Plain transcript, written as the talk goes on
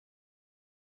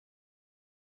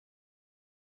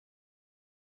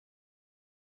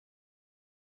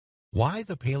Why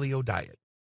the paleo diet?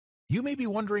 You may be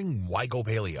wondering, why go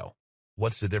paleo?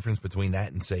 What's the difference between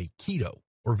that and, say, keto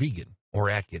or vegan or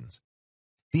Atkins?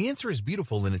 The answer is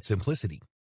beautiful in its simplicity.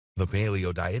 The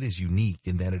paleo diet is unique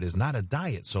in that it is not a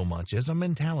diet so much as a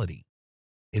mentality.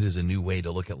 It is a new way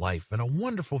to look at life and a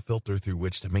wonderful filter through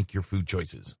which to make your food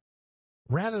choices.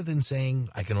 Rather than saying,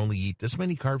 I can only eat this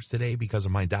many carbs today because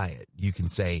of my diet, you can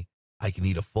say, I can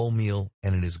eat a full meal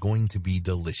and it is going to be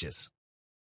delicious.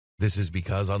 This is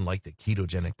because, unlike the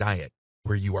ketogenic diet,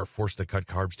 where you are forced to cut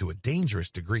carbs to a dangerous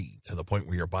degree to the point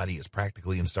where your body is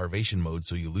practically in starvation mode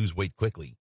so you lose weight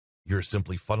quickly, you're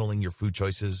simply funneling your food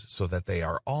choices so that they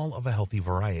are all of a healthy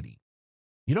variety.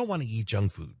 You don't want to eat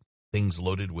junk food, things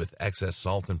loaded with excess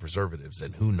salt and preservatives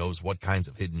and who knows what kinds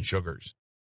of hidden sugars.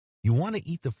 You want to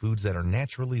eat the foods that are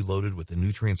naturally loaded with the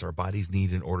nutrients our bodies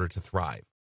need in order to thrive.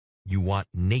 You want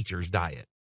nature's diet.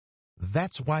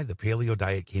 That's why the paleo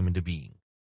diet came into being.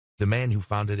 The man who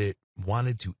founded it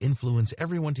wanted to influence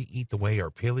everyone to eat the way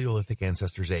our Paleolithic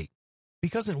ancestors ate,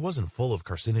 because it wasn't full of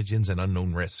carcinogens and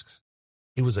unknown risks.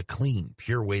 It was a clean,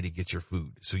 pure way to get your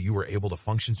food, so you were able to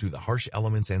function through the harsh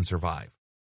elements and survive.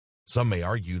 Some may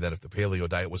argue that if the paleo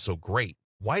diet was so great,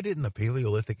 why didn't the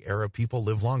Paleolithic era people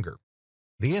live longer?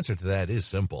 The answer to that is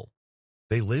simple.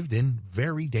 They lived in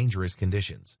very dangerous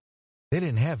conditions. They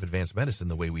didn't have advanced medicine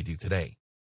the way we do today.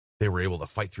 They were able to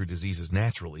fight through diseases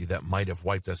naturally that might have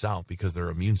wiped us out because their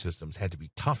immune systems had to be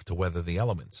tough to weather the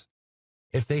elements.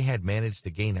 If they had managed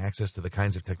to gain access to the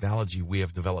kinds of technology we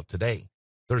have developed today,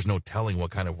 there's no telling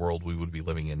what kind of world we would be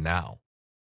living in now.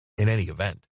 In any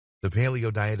event, the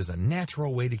paleo diet is a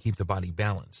natural way to keep the body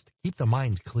balanced, keep the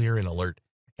mind clear and alert,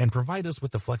 and provide us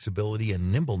with the flexibility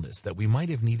and nimbleness that we might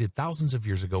have needed thousands of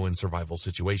years ago in survival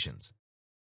situations.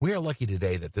 We are lucky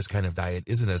today that this kind of diet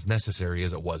isn't as necessary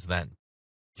as it was then.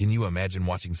 Can you imagine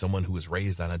watching someone who was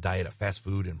raised on a diet of fast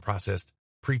food and processed,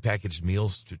 prepackaged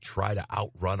meals to try to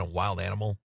outrun a wild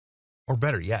animal? Or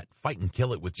better yet, fight and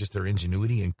kill it with just their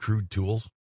ingenuity and crude tools?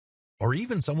 Or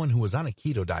even someone who was on a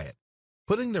keto diet,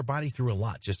 putting their body through a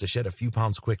lot just to shed a few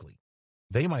pounds quickly.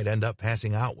 They might end up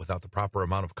passing out without the proper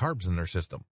amount of carbs in their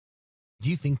system. Do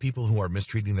you think people who are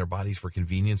mistreating their bodies for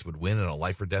convenience would win in a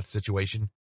life or death situation?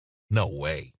 No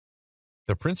way.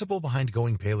 The principle behind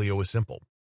going paleo is simple.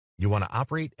 You want to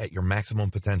operate at your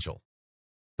maximum potential.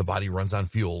 The body runs on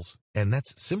fuels, and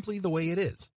that's simply the way it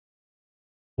is.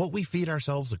 What we feed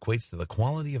ourselves equates to the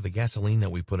quality of the gasoline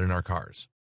that we put in our cars.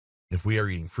 If we are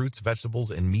eating fruits, vegetables,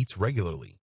 and meats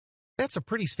regularly, that's a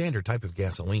pretty standard type of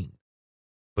gasoline.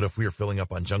 But if we are filling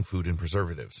up on junk food and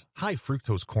preservatives, high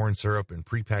fructose corn syrup and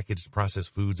prepackaged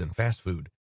processed foods and fast food,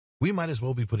 we might as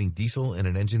well be putting diesel in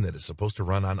an engine that is supposed to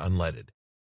run on unleaded.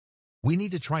 We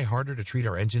need to try harder to treat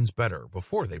our engines better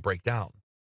before they break down.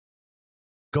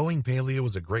 Going paleo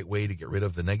is a great way to get rid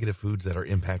of the negative foods that are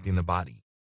impacting the body,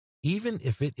 even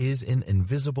if it is in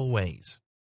invisible ways.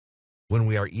 When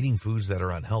we are eating foods that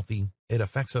are unhealthy, it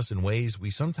affects us in ways we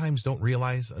sometimes don't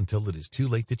realize until it is too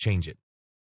late to change it.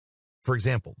 For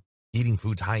example, eating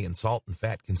foods high in salt and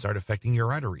fat can start affecting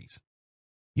your arteries.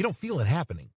 You don't feel it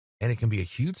happening, and it can be a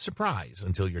huge surprise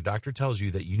until your doctor tells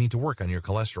you that you need to work on your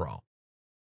cholesterol.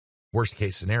 Worst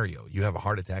case scenario, you have a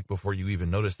heart attack before you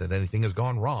even notice that anything has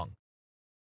gone wrong.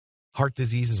 Heart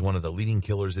disease is one of the leading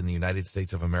killers in the United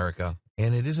States of America,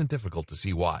 and it isn't difficult to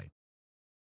see why.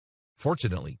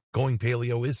 Fortunately, going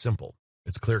paleo is simple,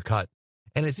 it's clear-cut,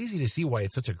 and it's easy to see why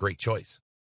it's such a great choice.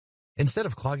 Instead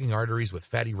of clogging arteries with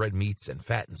fatty red meats and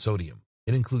fat and sodium,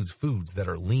 it includes foods that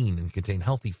are lean and contain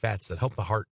healthy fats that help the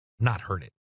heart, not hurt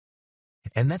it.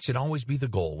 And that should always be the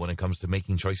goal when it comes to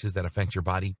making choices that affect your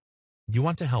body. You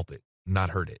want to help it, not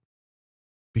hurt it.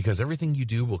 Because everything you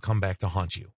do will come back to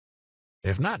haunt you.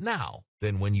 If not now,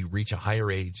 then when you reach a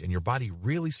higher age and your body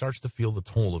really starts to feel the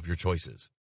toll of your choices.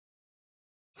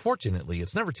 Fortunately,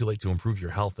 it's never too late to improve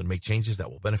your health and make changes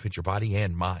that will benefit your body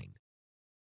and mind.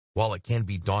 While it can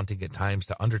be daunting at times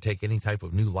to undertake any type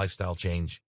of new lifestyle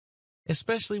change,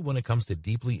 especially when it comes to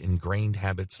deeply ingrained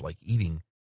habits like eating,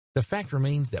 the fact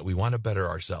remains that we want to better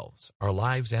ourselves, our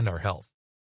lives, and our health.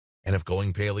 And if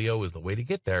going paleo is the way to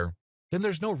get there, then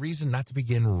there's no reason not to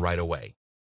begin right away.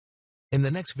 In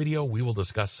the next video, we will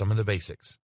discuss some of the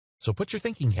basics. So put your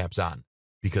thinking caps on,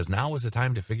 because now is the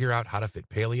time to figure out how to fit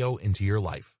paleo into your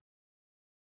life.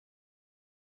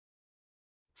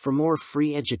 For more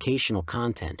free educational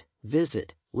content,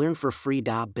 visit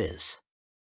learnforfree.biz.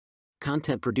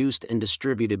 Content produced and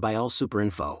distributed by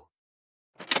AllSuperInfo.